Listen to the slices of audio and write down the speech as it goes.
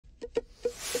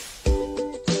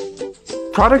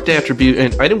Product attribute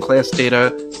and item class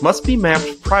data must be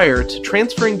mapped prior to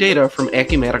transferring data from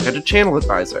Acumatica to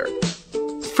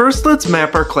ChannelAdvisor. First, let's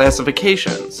map our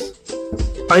classifications.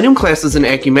 Item classes in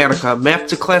Acumatica map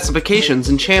to classifications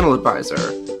in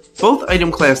ChannelAdvisor. Both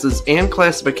item classes and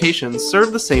classifications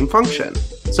serve the same function,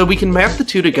 so we can map the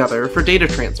two together for data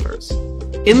transfers.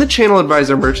 In the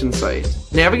ChannelAdvisor merchant site,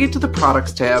 navigate to the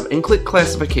Products tab and click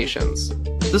Classifications.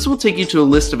 This will take you to a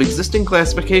list of existing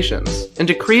classifications, and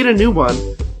to create a new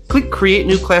one, click Create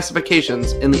New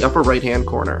Classifications in the upper right-hand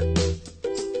corner.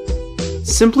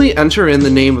 Simply enter in the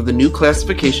name of the new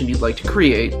classification you'd like to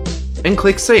create, and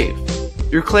click Save.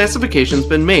 Your classification's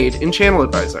been made in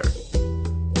ChannelAdvisor.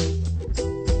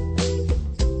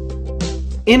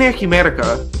 In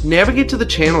Acumatica, navigate to the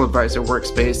ChannelAdvisor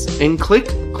workspace and click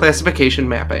Classification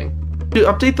Mapping. To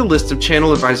update the list of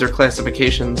ChannelAdvisor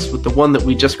classifications with the one that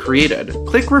we just created,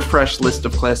 click Refresh List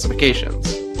of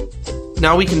Classifications.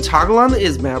 Now we can toggle on the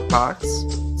IsMap box,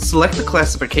 select the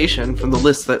classification from the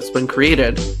list that's been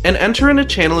created, and enter in a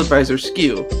ChannelAdvisor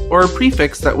SKU, or a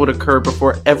prefix that would occur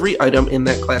before every item in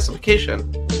that classification.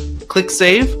 Click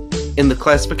Save, and the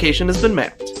classification has been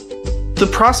mapped. The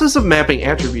process of mapping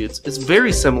attributes is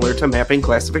very similar to mapping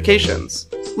classifications.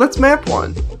 Let's map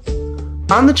one.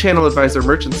 On the ChannelAdvisor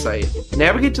merchant site,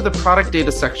 navigate to the Product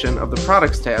Data section of the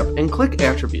Products tab and click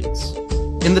Attributes.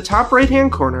 In the top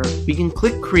right-hand corner, we can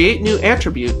click Create New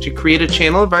Attribute to create a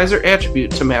ChannelAdvisor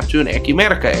attribute to map to an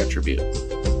Acumatica attribute.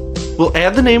 We'll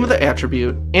add the name of the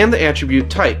attribute and the attribute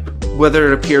type, whether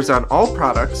it appears on all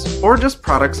products or just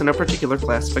products in a particular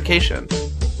classification.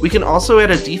 We can also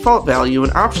add a default value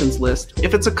and options list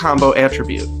if it's a combo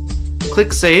attribute.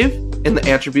 Click Save, and the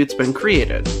attribute's been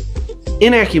created.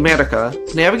 In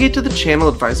Acumatica, navigate to the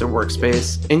ChannelAdvisor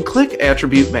workspace and click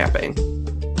Attribute Mapping.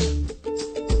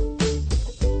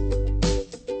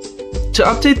 To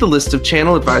update the list of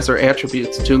ChannelAdvisor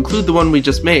attributes to include the one we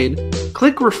just made,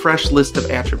 click Refresh List of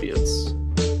Attributes.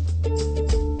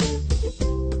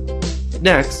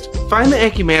 Next, find the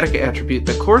Acumatica attribute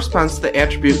that corresponds to the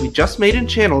attribute we just made in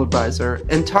ChannelAdvisor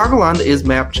and toggle on the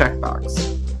IsMap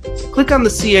checkbox. Click on the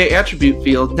CA attribute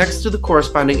field next to the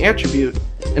corresponding attribute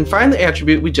and find the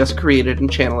attribute we just created in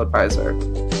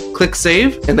ChannelAdvisor. Click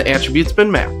Save, and the attribute's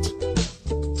been mapped.